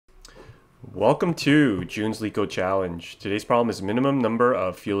Welcome to June's Leetcode Challenge. Today's problem is minimum number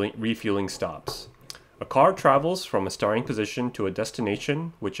of refueling stops. A car travels from a starting position to a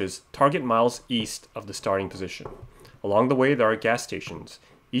destination which is target miles east of the starting position. Along the way there are gas stations.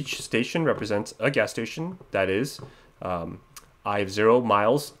 Each station represents a gas station, that is, I have 0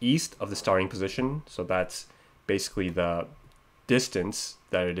 miles east of the starting position, so that's basically the distance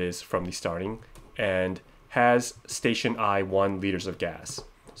that it is from the starting, and has station I 1 liters of gas.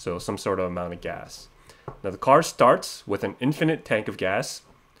 So some sort of amount of gas. Now the car starts with an infinite tank of gas,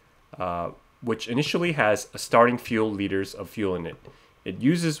 which initially has a starting fuel liters of fuel in it. It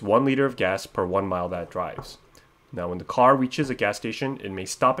uses 1 liter of gas per 1 mile that it drives. Now when the car reaches a gas station, it may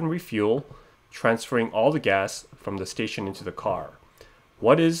stop and refuel, transferring all the gas from the station into the car.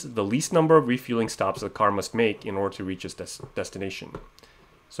 What is the least number of refueling stops the car must make in order to reach its destination?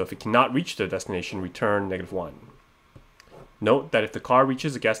 So if it cannot reach the destination, return -1. Note that if the car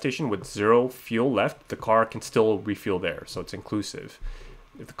reaches a gas station with 0 fuel left, the car can still refuel there, so it's inclusive.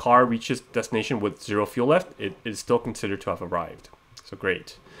 If the car reaches destination with 0 fuel left, it is still considered to have arrived. So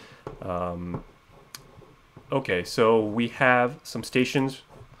great. Okay, so we have some stations.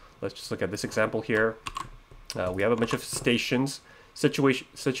 Let's just look at this example here. We have a bunch of stations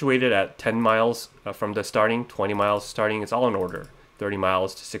situated at 10 miles from the starting, 20 miles starting. It's all in order, 30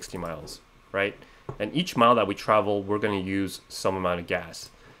 miles to 60 miles, right? And each mile that we travel, we're going to use some amount of gas.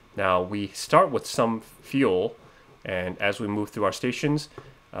 Now, we start with some fuel, and as we move through our stations,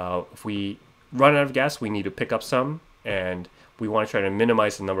 if we run out of gas, we need to pick up some, and we want to try to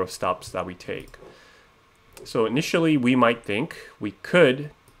minimize the number of stops that we take. So initially, we might think we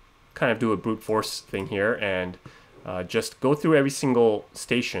could kind of do a brute force thing here and just go through every single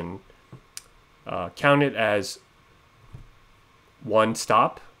station, count it as one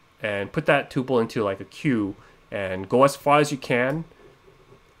stop, and put that tuple into like a queue and go as far as you can,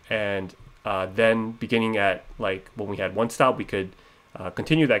 and then beginning at like when we had one stop, we could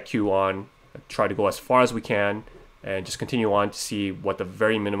continue that queue on, try to go as far as we can, and just continue on to see what the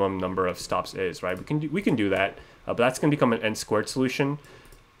very minimum number of stops is, right? We can do that, but that's going to become an n-squared solution.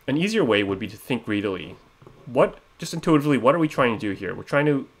 An easier way would be to think greedily. Just intuitively, what are we trying to do here? We're trying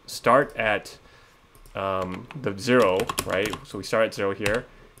to start at the 0, right? So we start at 0 here,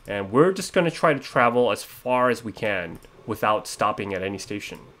 and we're just going to try to travel as far as we can without stopping at any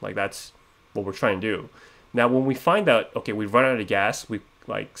station. Like, that's what we're trying to do. Now, when we find out, okay, we've run out of gas, we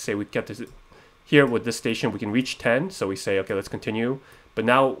like say we kept this here with this station, we can reach 10, so we say, okay, let's continue. But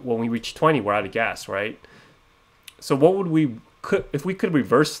now when we reach 20, we're out of gas, right? So what would if we could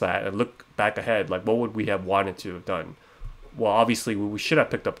reverse that and look back ahead, like what would we have wanted to have done? Well, obviously we should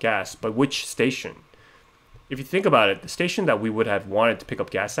have picked up gas, but which station? If you think about it, the station that we would have wanted to pick up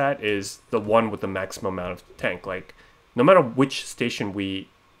gas at is the one with the maximum amount of tank. Like, no matter which station we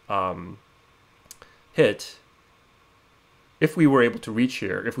hit, if we were able to reach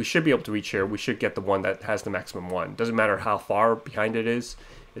here, if we should be able to reach here, we should get the one that has the maximum one. Doesn't matter how far behind it is.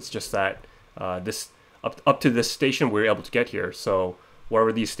 It's just that this up to this station we're able to get here. So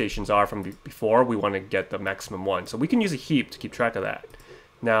wherever these stations are from before, we want to get the maximum one. So we can use a heap to keep track of that.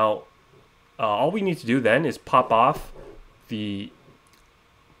 Now, all we need to do then is pop off the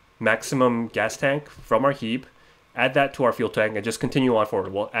maximum gas tank from our heap, add that to our fuel tank, and just continue on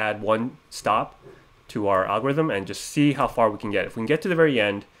forward. We'll add one stop to our algorithm and just see how far we can get. If we can get to the very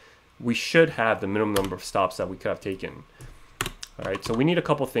end, we should have the minimum number of stops that we could have taken. All right, so we need a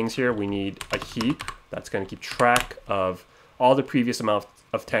couple things here. We need a heap that's going to keep track of all the previous amount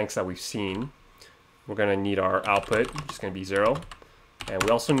of tanks that we've seen. We're going to need our output, which is going to be 0. And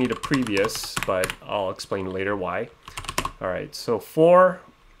we also need a previous, but I'll explain later why. All right, so for,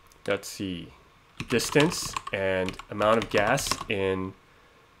 let's see, distance and amount of gas in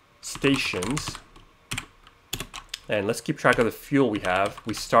stations. And let's keep track of the fuel we have.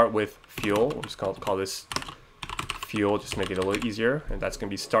 We start with fuel. We'll just call this fuel, just to make it a little easier. And that's going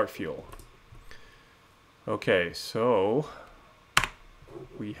to be start fuel. Okay, so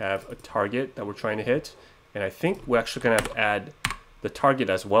we have a target that we're trying to hit. And I think we're actually going to have to add the target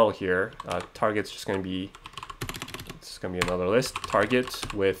as well here. Target's just going to be, it's going to be another list.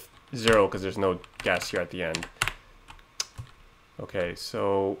 Target with 0 because there's no gas here at the end. Okay,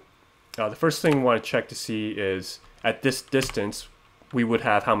 so the first thing we want to check to see is at this distance we would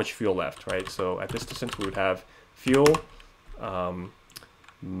have how much fuel left, right? So at this distance we would have fuel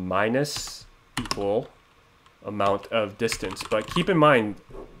minus equal amount of distance. But keep in mind,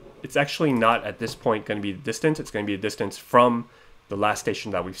 it's actually not at this point going to be the distance. It's going to be the distance from the last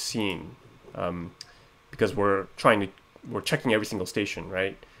station that we've seen, because we're checking every single station,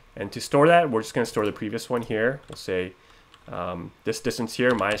 right? And to store that, we're just going to store the previous one here. We'll say this distance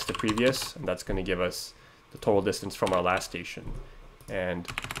here minus the previous, and that's going to give us the total distance from our last station. And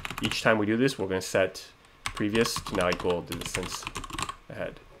each time we do this, we're going to set previous to now equal the distance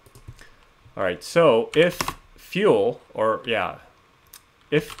ahead. All right, so if fuel,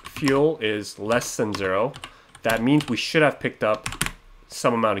 if fuel is less than 0, that means we should have picked up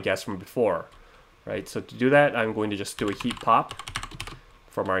some amount of gas from before, right? So to do that, I'm going to just do a heap pop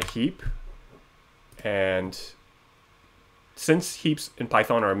from our heap. And since heaps in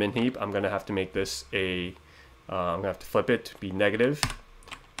Python are a min heap, I'm going to have to make this I'm going to have to flip it to be negative.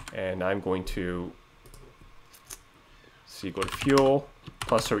 And I'm going to go to fuel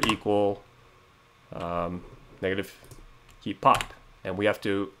plus or equal negative heap pop. And we have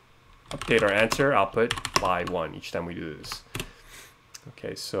to update our answer output by 1 each time we do this.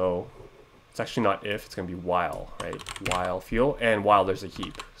 Okay, so it's actually not if, it's going to be while, right? While fuel and while there's a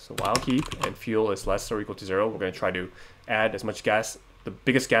heap. So while heap and fuel is less or equal to 0, we're going to try to add as much gas, the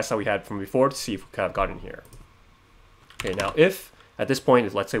biggest gas that we had from before, to see if we could have gotten here. Okay, now if at this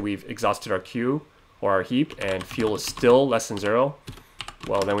point, let's say we've exhausted our queue or our heap and fuel is still less than 0,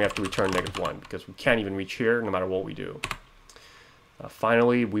 well, then we have to return -1 because we can't even reach here no matter what we do.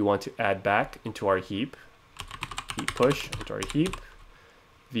 Finally, we want to add back into our heap push into our heap,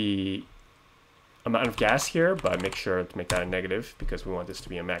 the amount of gas here, but make sure to make that a negative because we want this to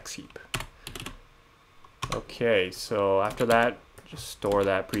be a max heap. Okay, so after that, just store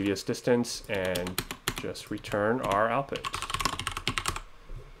that previous distance and just return our output.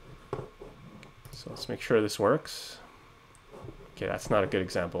 So let's make sure this works. Okay, that's not a good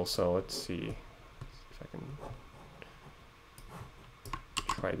example, so let's see if I can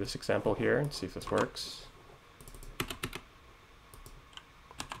try this example here and see if this works.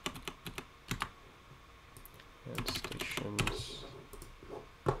 And stations.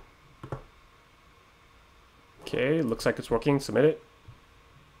 Okay, looks like it's working. Submit it.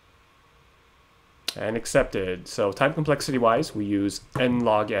 And accepted. So time complexity wise, we use n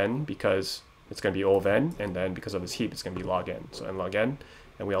log n because it's going to be O of n, and then because of this heap, it's going to be log n. So n log n,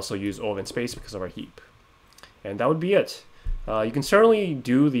 and we also use O of n space because of our heap. And that would be it. You can certainly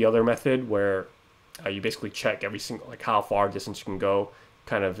do the other method where you basically check every single, like how far distance you can go,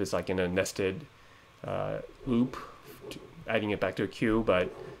 kind of is like in a nested loop, adding it back to a queue,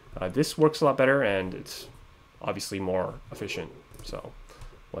 but this works a lot better and it's obviously more efficient. So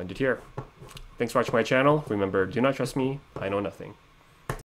we'll end it here. Thanks for watching my channel. Remember, do not trust me, I know nothing.